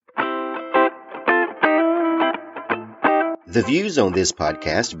The views on this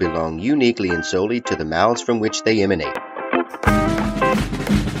podcast belong uniquely and solely to the mouths from which they emanate.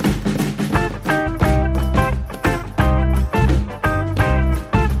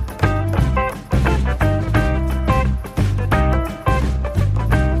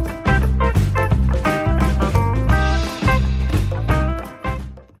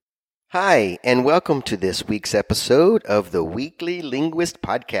 Hi, and welcome to this week's episode of the Weekly Linguist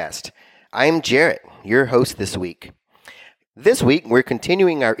Podcast. I'm Jarrett, your host this week. This week, we're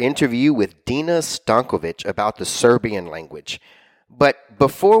continuing our interview with Dina Stanković about the Serbian language. But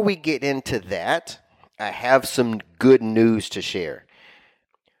before we get into that, I have some good news to share.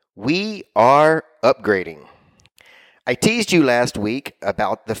 We are upgrading. I teased you last week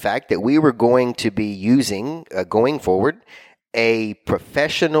about the fact that we were going to be using, going forward, a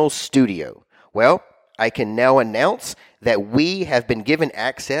professional studio. Well, I can now announce that we have been given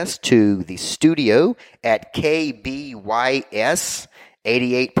access to the studio at KBYS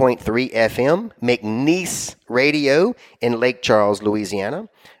 88.3 FM, McNeese Radio in Lake Charles, Louisiana.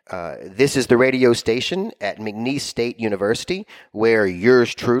 This is the radio station at McNeese State University, where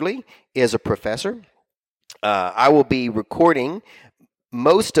yours truly is a professor. I will be recording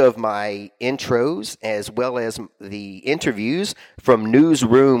most of my intros as well as the interviews from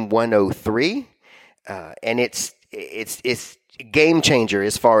Newsroom 103, and it's a game changer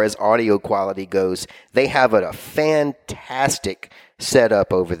as far as audio quality goes. They have a fantastic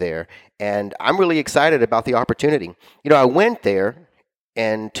setup over there, and I'm really excited about the opportunity. You know, I went there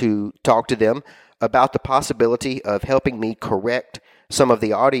and to talk to them about the possibility of helping me correct some of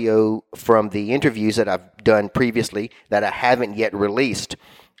the audio from the interviews that I've done previously that I haven't yet released.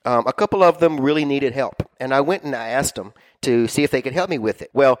 A couple of them really needed help, and I went and I asked them to see if they could help me with it.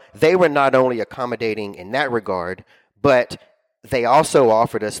 Well, they were not only accommodating in that regard, but they also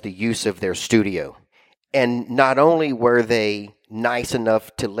offered us the use of their studio. And not only were they nice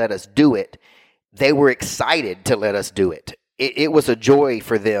enough to let us do it, they were excited to let us do it. It was a joy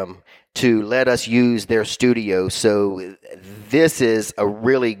for them to let us use their studio. So this is a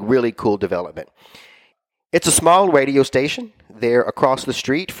really, really cool development. It's a small radio station. They're across the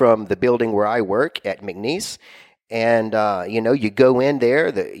street from the building where I work at McNeese. And, you go in there,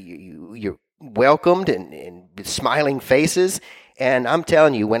 you're welcomed and smiling faces. And I'm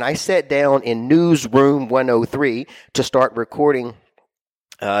telling you, when I sat down in Newsroom 103 to start recording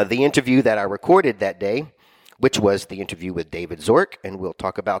the interview that I recorded that day, which was the interview with David Zork, and we'll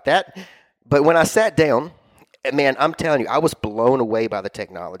talk about that. But when I sat down, man, I'm telling you, I was blown away by the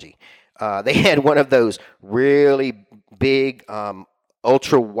technology. They had one of those really big,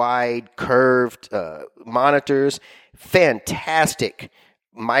 ultra-wide, curved monitors, fantastic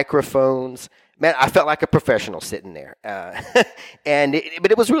microphones. Man, I felt like a professional sitting there. But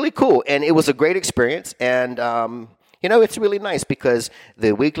it was really cool, and it was a great experience, and it's really nice because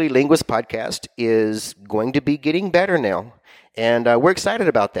the Weekly Linguist Podcast is going to be getting better now, and we're excited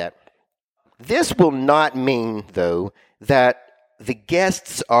about that. This will not mean, though, that the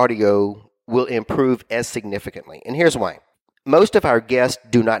guests' audio will improve as significantly, and here's why. Most of our guests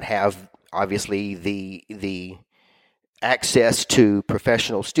do not have, obviously, the access to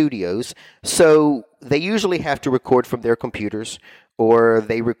professional studios, so they usually have to record from their computers, or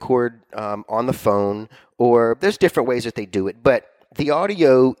they record on the phone, or there's different ways that they do it, but the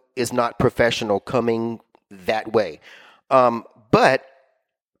audio is not professional coming that way. But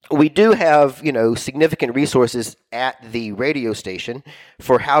we do have, significant resources at the radio station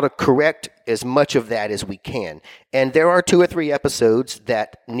for how to correct as much of that as we can. And there are 2 or 3 episodes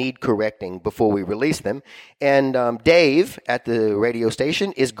that need correcting before we release them. And Dave at the radio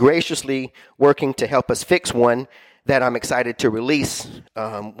station is graciously working to help us fix one that I'm excited to release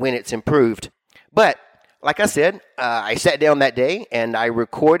when it's improved. But like I said, I sat down that day and I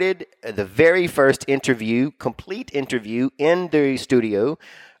recorded the very first interview, complete interview in the studio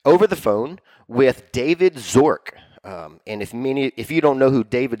over the phone with David Zork. And if you don't know who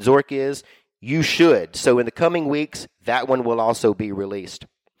David Zork is, you should. So in the coming weeks, that one will also be released.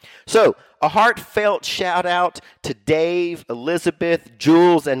 So a heartfelt shout out to Dave, Elizabeth,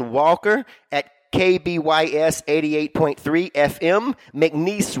 Jules, and Walker at KBYS 88.3 FM,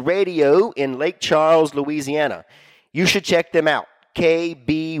 McNeese Radio in Lake Charles, Louisiana. You should check them out.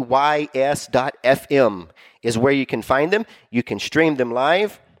 KBYS.FM is where you can find them. You can stream them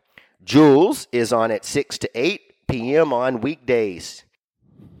live. Jules is on at 6 to 8 p.m. on weekdays.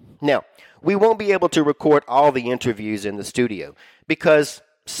 Now, we won't be able to record all the interviews in the studio because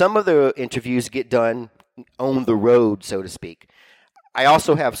some of the interviews get done on the road, so to speak. I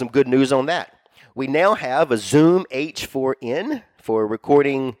also have some good news on that. We now have a Zoom H4n for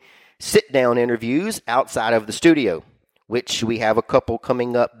recording sit-down interviews outside of the studio. which we have a couple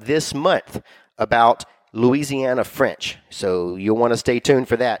coming up this month about Louisiana French. So you'll want to stay tuned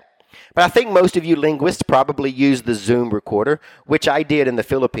for that. But I think most of you linguists probably use the Zoom recorder, which I did in the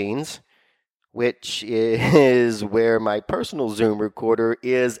Philippines, which is where my personal Zoom recorder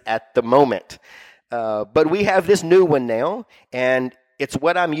is at the moment. But we have this new one now, and it's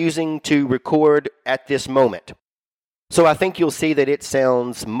what I'm using to record at this moment. So I think you'll see that it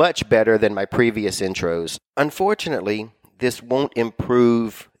sounds much better than my previous intros. Unfortunately, this won't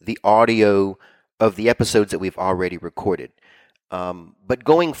improve the audio of the episodes that we've already recorded. But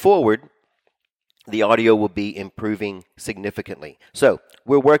going forward, the audio will be improving significantly. So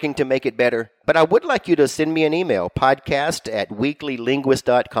we're working to make it better. But I would like you to send me an email,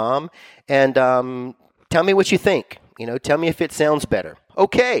 podcast@weeklylinguist.com, and tell me what you think. Tell me if it sounds better.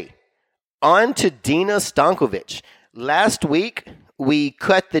 Okay, on to Dina Stanković. Last week, we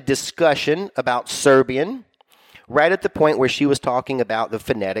cut the discussion about Serbian right at the point where she was talking about the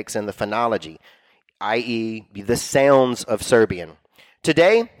phonetics and the phonology, i.e. the sounds of Serbian.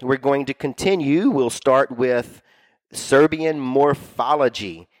 Today, we're going to continue. We'll start with Serbian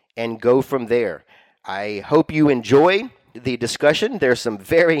morphology and go from there. I hope you enjoy the discussion. There's some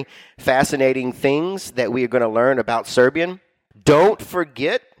very fascinating things that we are going to learn about Serbian. Don't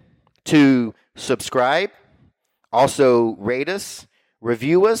forget to subscribe. Also, rate us,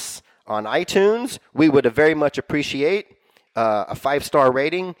 review us on iTunes. We would very much appreciate a 5-star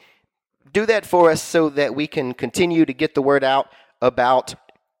rating. Do that for us so that we can continue to get the word out about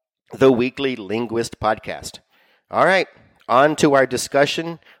the Weekly Linguist podcast. All right, on to our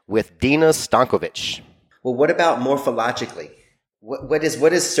discussion with Dina Stanković. Well, what about morphologically? What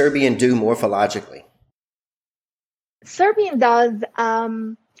does Serbian do morphologically? Serbian does,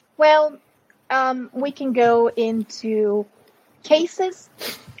 we can go into cases.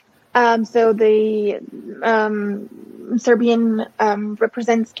 So the Serbian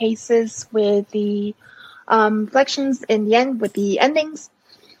represents cases with the flexions in the end, with the endings.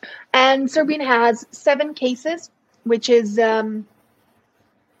 And Serbian has 7 cases, which is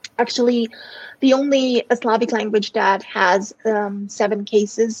actually the only Slavic language that has 7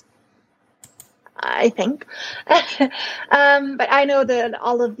 cases, I think. But I know that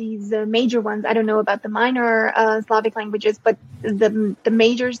all of these major ones, I don't know about the minor Slavic languages, but the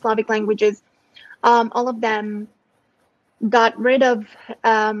major Slavic languages, all of them got rid of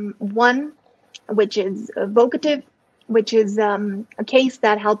one, which is vocative, which is a case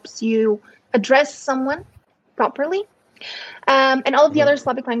that helps you address someone properly. And all of the other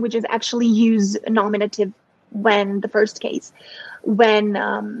Slavic languages actually use nominative when the first case, when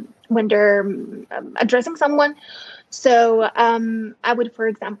they're addressing someone. So I would, for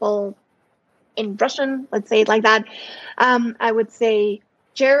example, in Russian, let's say it like that, I would say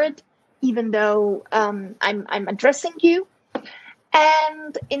Jared, even though I'm addressing you.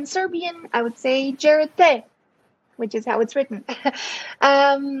 And in Serbian, I would say Jared te, which is how it's written.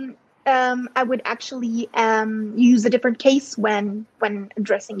 I would actually use a different case when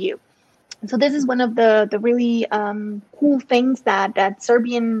addressing you. So this is one of the really cool things that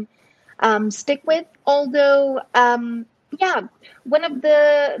Serbian stick with. Although, one of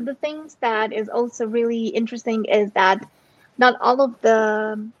the things that is also really interesting is that not all of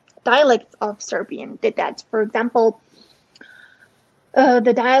the dialects of Serbian did that. For example,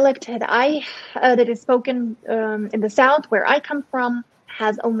 the dialect that is spoken in the south, where I come from,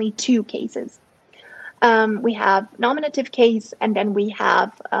 has only 2 cases. We have nominative case, and then we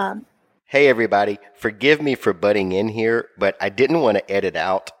have... Hey, everybody. Forgive me for butting in here, but I didn't want to edit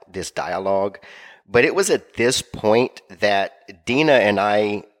out this dialogue. But it was at this point that Dina and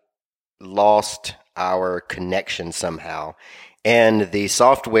I lost our connection somehow. And the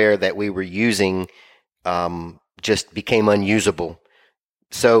software that we were using just became unusable.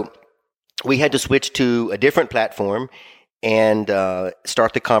 So we had to switch to a different platform and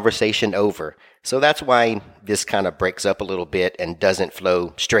start the conversation over. So that's why this kind of breaks up a little bit and doesn't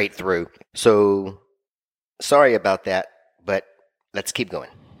flow straight through. So sorry about that, but let's keep going.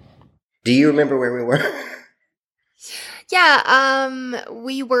 Do you remember where we were? Yeah,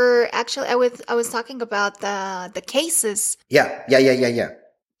 we were actually, I was talking about the cases. Yeah.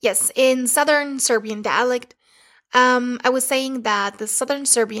 Yes, in Southern Serbian dialect, I was saying that the Southern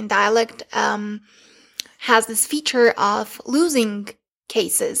Serbian dialect has this feature of losing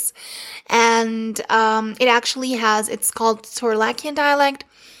cases, and it actually has, it's called Sorlakian dialect,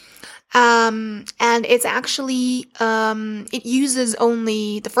 and it's actually, it uses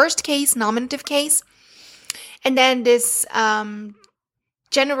only the first case, nominative case, and then this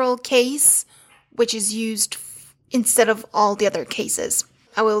general case, which is used instead of all the other cases.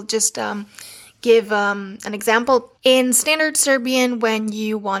 I will just give an example. In Standard Serbian, when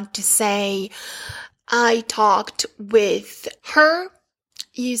you want to say, I talked with her,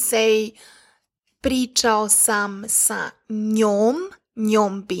 you say, pričao sam sa njom,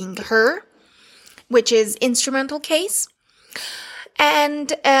 njom being her, which is instrumental case.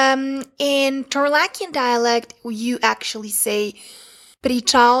 And in Torlakian dialect, you actually say,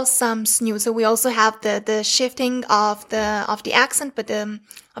 pričao sam s nju. So we also have the shifting of the accent, but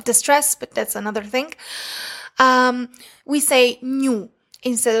of the stress, but that's another thing. We say nju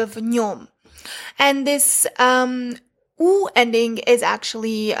instead of njom. And this u ending is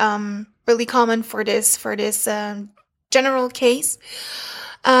actually really common for this general case.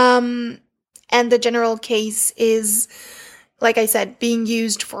 And the general case is, like I said, being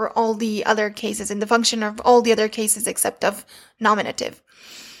used for all the other cases in the function of all the other cases except of nominative.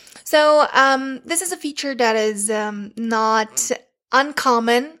 So this is a feature that is not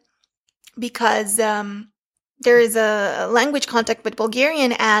uncommon because there is a language contact with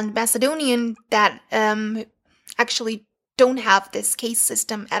Bulgarian and Macedonian that actually don't have this case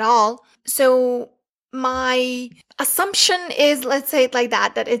system at all. So my assumption is, let's say it like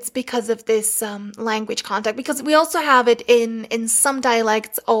that it's because of this language contact, because we also have it in some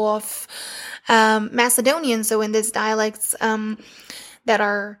dialects of Macedonian. So in these dialects that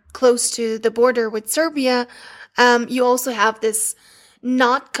are close to the border with Serbia, you also have this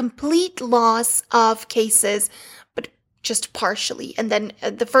not complete loss of cases, but just partially. And then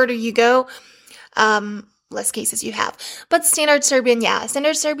the further you go, less cases you have. But Standard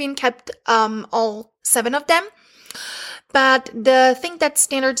Serbian kept all 7 of them. But the thing that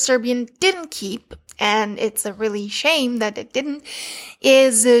Standard Serbian didn't keep, and it's a really shame that it didn't,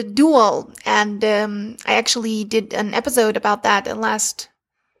 is dual. And I actually did an episode about that in last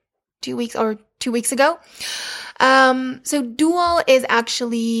 2 weeks or 2 weeks ago. So dual is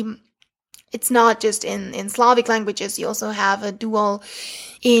actually, it's not just in Slavic languages. You also have a dual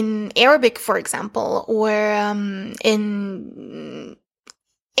in Arabic, for example, or in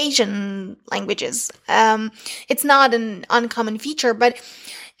Asian languages. It's not an uncommon feature, but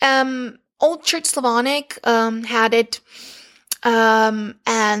Old Church Slavonic had it,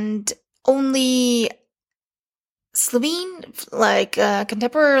 and only Slovene, like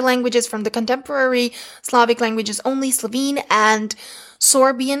contemporary languages from the contemporary Slavic languages, only Slovene and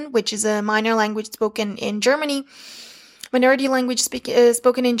Sorbian, which is a minor language spoken in Germany, minority language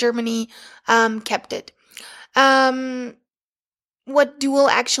spoken in Germany, kept it. What dual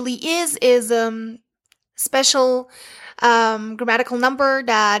actually is special grammatical number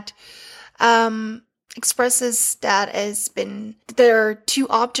that expresses that there are 2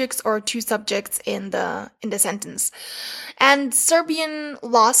 objects or 2 subjects in the sentence. And Serbian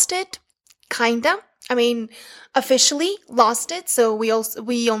lost it, kinda. I mean, officially lost it. So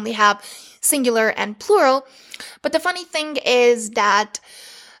we only have singular and plural. But the funny thing is that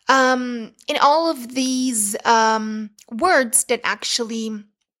in all of these words that actually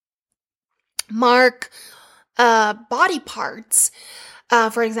mark body parts,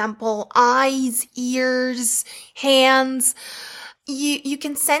 for example, eyes, ears, hands, you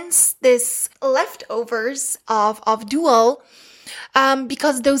can sense this leftovers of dual,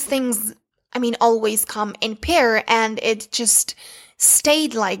 because those things, I mean, always come in pair, and it just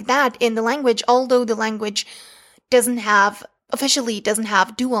stayed like that in the language, although the language officially doesn't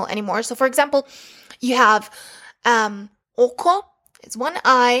have dual anymore. So for example, you have oko, it's 1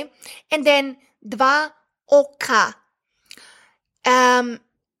 eye, and then dva oka.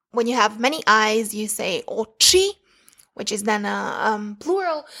 When you have many eyes, you say oči, which is then a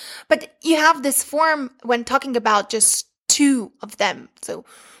plural. But you have this form when talking about just 2 of them. So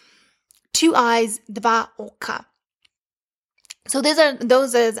 2 eyes, dva oka. So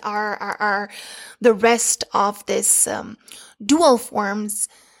those are the rest of this dual forms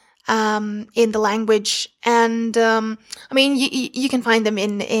in the language, and I mean you can find them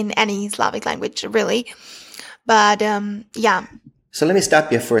in any Slavic language, really. But yeah. So let me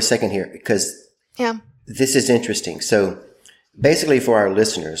stop you for a second here, because this is interesting. So basically, for our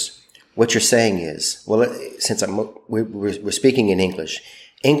listeners, what you're saying is, well, since we're speaking in English,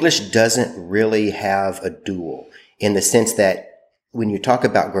 English doesn't really have a dual, in the sense that when you talk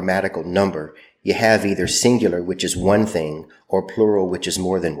about grammatical number, you have either singular, which is 1 thing, or plural, which is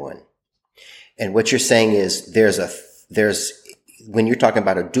more than 1. And what you're saying is when you're talking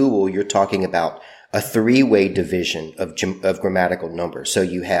about a dual, you're talking about a 3-way division of grammatical number. So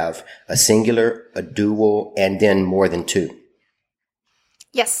you have a singular, a dual, and then more than 2.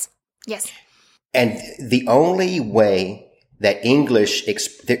 Yes. And the only way that English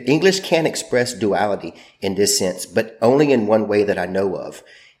can express duality in this sense, but only in one way that I know of,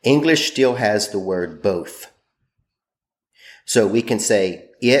 English still has the word both. So we can say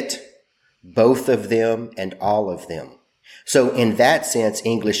it, both of them, and all of them. So in that sense,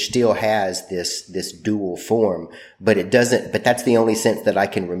 English still has this dual form, but that's the only sense that I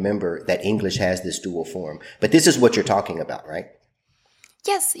can remember that English has this dual form. But this is what you're talking about, right?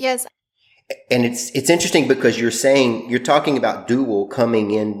 Yes, yes. And it's interesting because you're talking about dual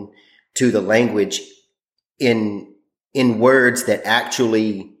coming in to the language in words that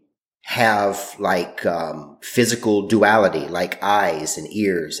actually have like physical duality, like eyes and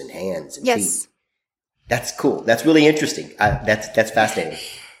ears and hands and feet. That's cool. That's really interesting. That's fascinating.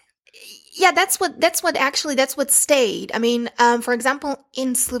 Yeah, that's what stayed. I mean, for example,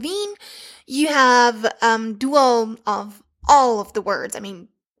 in Slovene, you have dual of all of the words. I mean,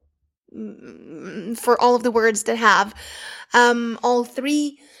 for all of the words that have all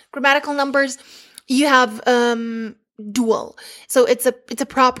three grammatical numbers, you have dual. So it's a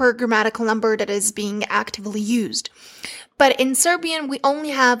proper grammatical number that is being actively used. But in Serbian, we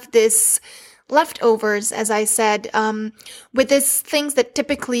only have this leftovers, as I said, with these things that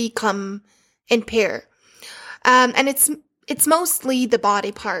typically come in pair. And it's mostly the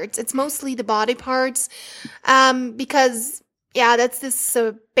body parts. Because, yeah, that's this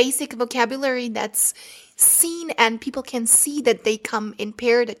basic vocabulary that's seen, and people can see that they come in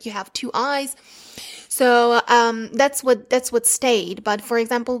pair, that you have two eyes. So that's what stayed. But for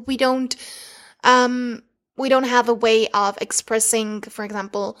example, we don't have a way of expressing, for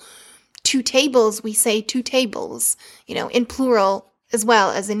example, two tables. We say two tables, in plural as well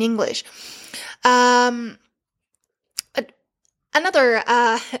as in English. Another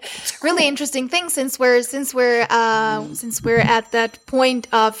really interesting thing, since we're at that point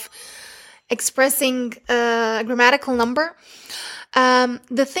of expressing a grammatical number,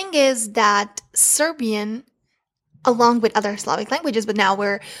 the thing is that Serbian, along with other Slavic languages, but now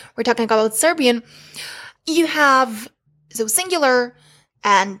we're talking about Serbian, you have singular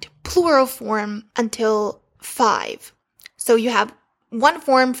and plural form until 5. So you have one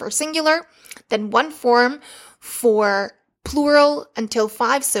form for singular, then one form for plural until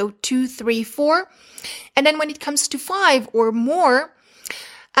 5, so 2, 3, 4. And then when it comes to 5 or more,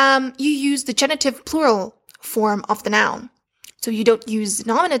 you use the genitive plural form of the noun. So you don't use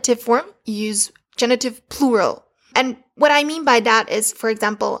nominative form, you use genitive plural. And what I mean by that is, for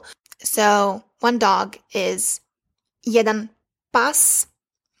example, so one dog is jedan pas,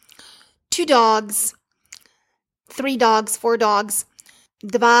 2 dogs, 3 dogs, 4 dogs,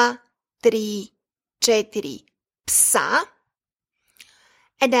 2, 3, 4 psa,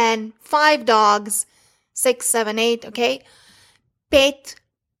 and then 5 dogs, 6, 7, 8, okay? 5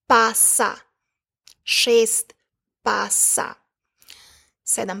 pasa, 6 pasa,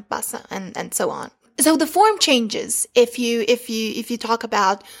 7 pasa, and so on. So the form changes if you talk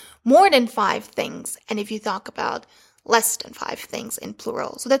about more than 5 things, and if you talk about less than 5 things in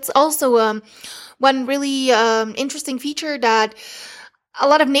plural. So that's also one really interesting feature that a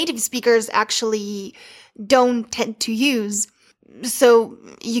lot of native speakers actually don't tend to use. So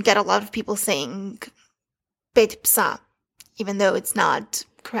you get a lot of people saying pet psa, even though it's not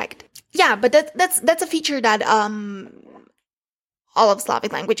correct. Yeah, but that's a feature that all of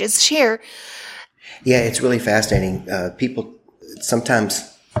Slavic languages share. Yeah, it's really fascinating. People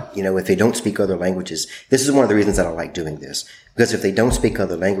sometimes, if they don't speak other languages, this is one of the reasons that I like doing this, because if they don't speak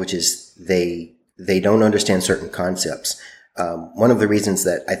other languages, they don't understand certain concepts. One of the reasons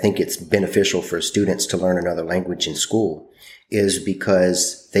that I think it's beneficial for students to learn another language in school is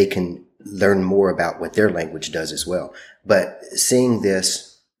because they can learn more about what their language does as well. But seeing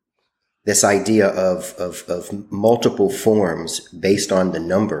this idea of multiple forms based on the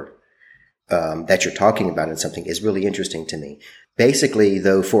number that you're talking about in something is really interesting to me. Basically,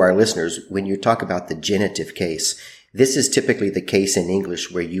 though, for our listeners, when you talk about the genitive case, this is typically the case in English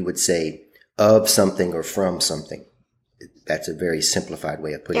where you would say of something or from something. That's a very simplified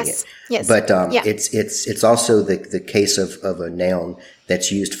way of putting it. Yes. But it's also the case of a noun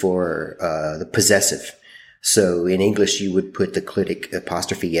that's used for the possessive. So in English, you would put the clitic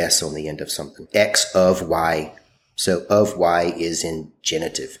apostrophe s on the end of something. X of Y. So of Y is in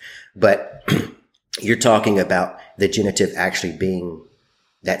genitive. But you're talking about the genitive actually being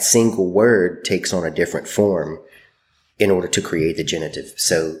that single word takes on a different form in order to create the genitive.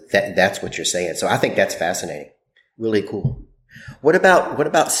 So that's what you're saying. So I think that's fascinating. Really cool. What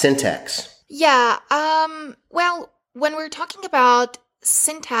about syntax? Yeah. Well, when we're talking about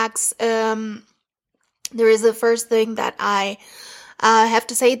syntax, there is the first thing that I have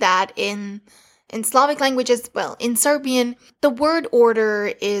to say, that in Slavic languages, well, in Serbian, the word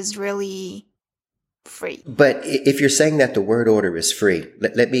order is really free. But if you're saying that the word order is free,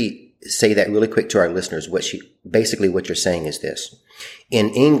 let me say that really quick to our listeners. Basically what you're saying is this. In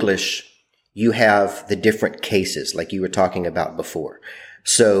English, you have the different cases like you were talking about before.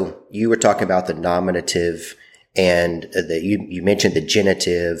 So you were talking about the nominative and you mentioned the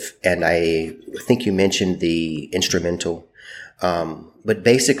genitive, and I think you mentioned the instrumental. But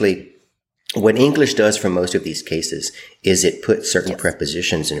basically, what English does for most of these cases is it puts certain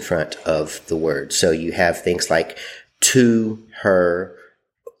prepositions in front of the word. So you have things like to her,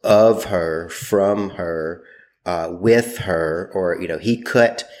 of her, from her, with her, or, he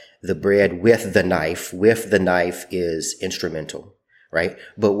cut the bread with the knife. With the knife is instrumental, right?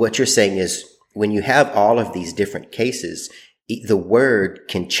 But what you're saying is when you have all of these different cases, the word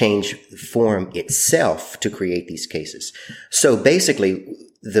can change form itself to create these cases. So basically,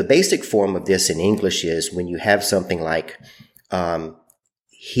 the basic form of this in English is when you have something like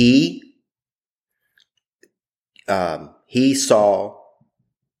he saw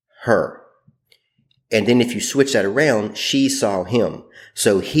her. And then if you switch that around, she saw him.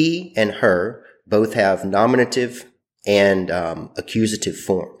 So he and her both have nominative and accusative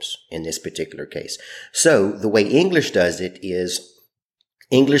forms in this particular case. So the way English does it is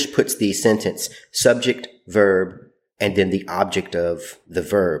English puts the sentence subject, verb, and then the object of the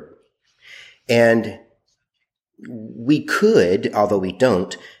verb. And we could, although we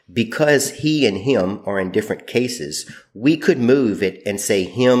don't, because he and him are in different cases, we could move it and say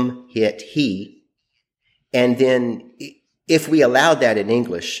him hit he. And then if we allowed that in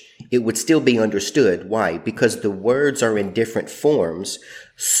English, it would still be understood. Why? Because the words are in different forms.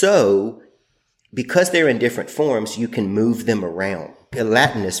 So because they're in different forms, you can move them around.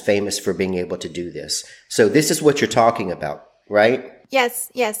 Latin is famous for being able to do this. So this is what you're talking about, right? Yes,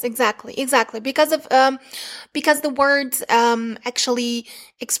 exactly. Because the words actually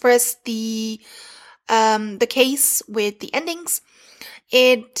express the case with the endings.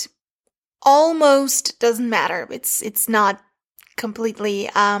 It almost doesn't matter. It's not completely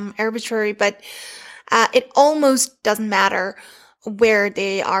arbitrary, but it almost doesn't matter where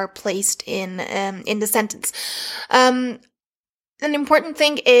they are placed in the sentence. An important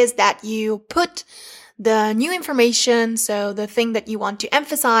thing is that you put the new information, so the thing that you want to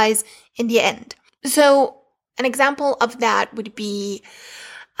emphasize, in the end. So an example of that would be,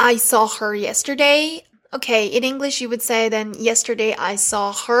 I saw her yesterday. Okay, in English you would say then, yesterday I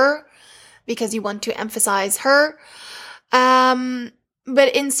saw her, because you want to emphasize her.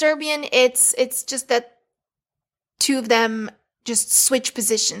 But in Serbian, it's just that two of them just switch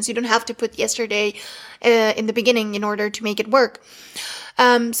positions. You don't have to put yesterday in the beginning in order to make it work.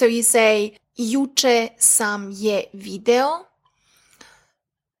 So you say, juče sam je video,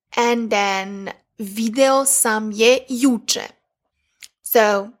 and then video sam je juče.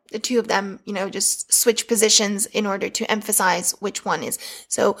 So the two of them, just switch positions in order to emphasize which one is.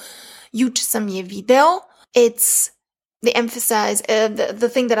 So juče sam je video, it's the emphasize, the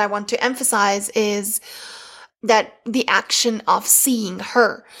thing that I want to emphasize is that the action of seeing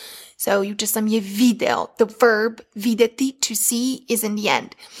her. So juče sam je video, the verb videti, to see, is in the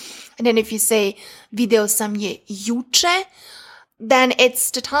end. And then if you say video sam je juče, then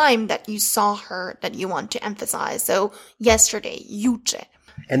it's the time that you saw her that you want to emphasize. So yesterday, juče.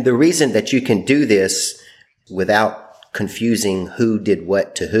 And the reason that you can do this without confusing who did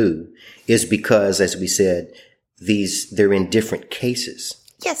what to who is because, as we said, they're in different cases.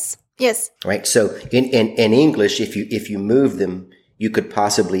 Yes. Right. So in English, if you move them, you could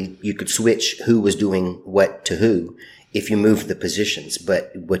switch who was doing what to who if you move the positions.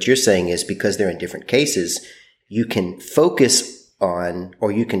 But what you're saying is because they're in different cases, you can focus on,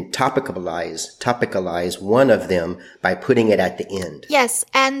 or you can topicalize one of them by putting it at the end. Yes.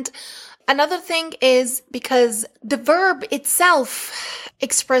 And another thing is because the verb itself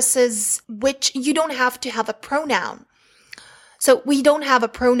expresses which you don't have to have a pronoun. So we don't have a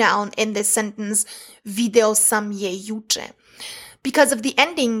pronoun in this sentence, video sam je juče. Because of the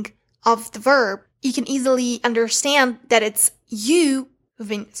ending of the verb, you can easily understand that it's you,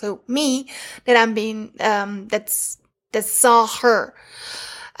 so me, that saw her.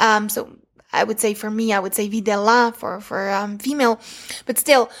 So I would say for me, I would say videla for female. But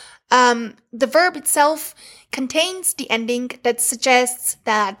still, the verb itself contains the ending that suggests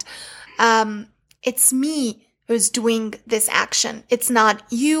that it's me who's doing this action. It's not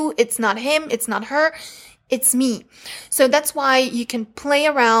you, it's not him, it's not her, it's me. So that's why you can play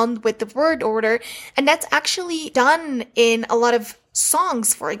around with the word order, and that's actually done in a lot of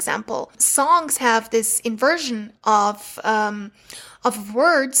songs, for example. Songs have this inversion of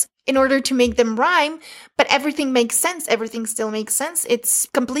words in order to make them rhyme, but everything makes sense. Everything still makes sense. It's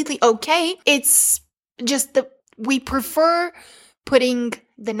completely okay. It's we prefer putting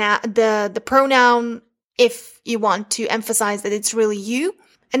the pronoun if you want to emphasize that it's really you.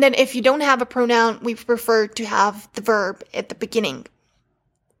 And then if you don't have a pronoun, we prefer to have the verb at the beginning.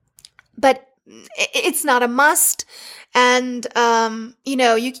 But it's not a must. And,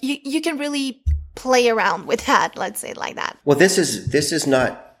 you can really play around with that. Let's say it like that. Well, this is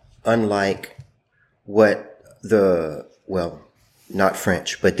not unlike not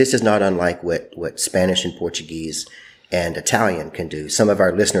French, but this is not unlike what Spanish and Portuguese and Italian can do. Some of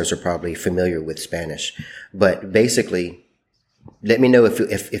our listeners are probably familiar with Spanish, but basically, let me know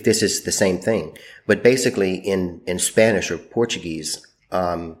if this is the same thing. But basically, in Spanish or Portuguese,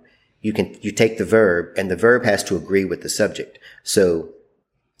 you take the verb, and the verb has to agree with the subject. So,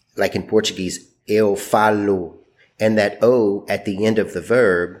 like in Portuguese, eu falo, and that O at the end of the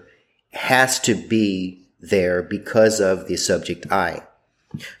verb has to be there because of the subject I.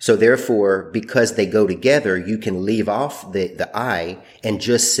 So therefore, because they go together, you can leave off the I and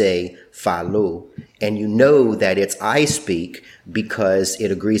just say falo. And you know that it's I speak because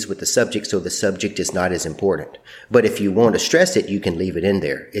it agrees with the subject, so the subject is not as important. But if you want to stress it, you can leave it in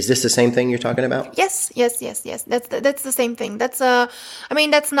there. Is this the same thing you're talking about? Yes. That's the same thing. That's not,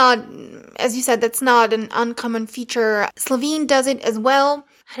 as you said, that's not an uncommon feature. Slovene does it as well.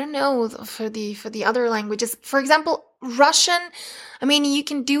 I don't know for the other languages. For example, Russian, you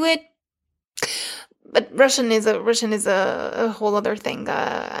can do it, but Russian is a whole other thing.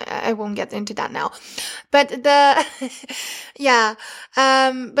 I won't get into that now. But the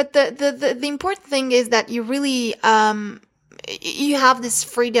important thing is that you really you have this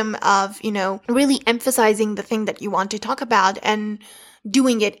freedom of really emphasizing the thing that you want to talk about and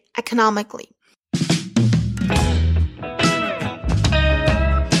doing it economically.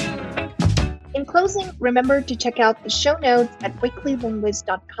 In closing, remember to check out the show notes at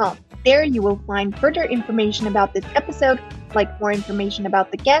weeklylinguist.com. There you will find further information about this episode, like more information about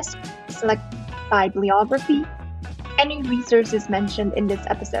the guest, select bibliography, any resources mentioned in this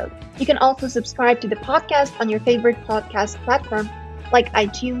episode. You can also subscribe to the podcast on your favorite podcast platform, like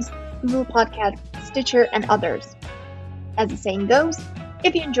iTunes, Google Podcasts, Stitcher, and others. As the saying goes,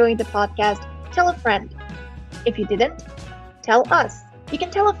 if you enjoyed the podcast, tell a friend. If you didn't, tell us. You can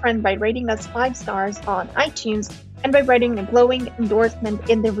tell a friend by rating us 5 stars on iTunes and by writing a glowing endorsement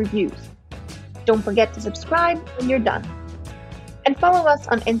in the reviews. Don't forget to subscribe when you're done. And follow us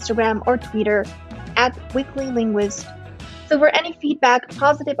on Instagram or Twitter at weeklylinguist. So for any feedback,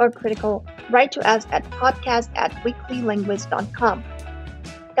 positive or critical, write to us at podcast@weeklylinguist.com.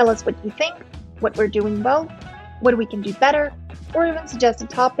 Tell us what you think, what we're doing well, what we can do better, or even suggest a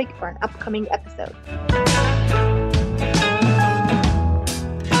topic for an upcoming episode.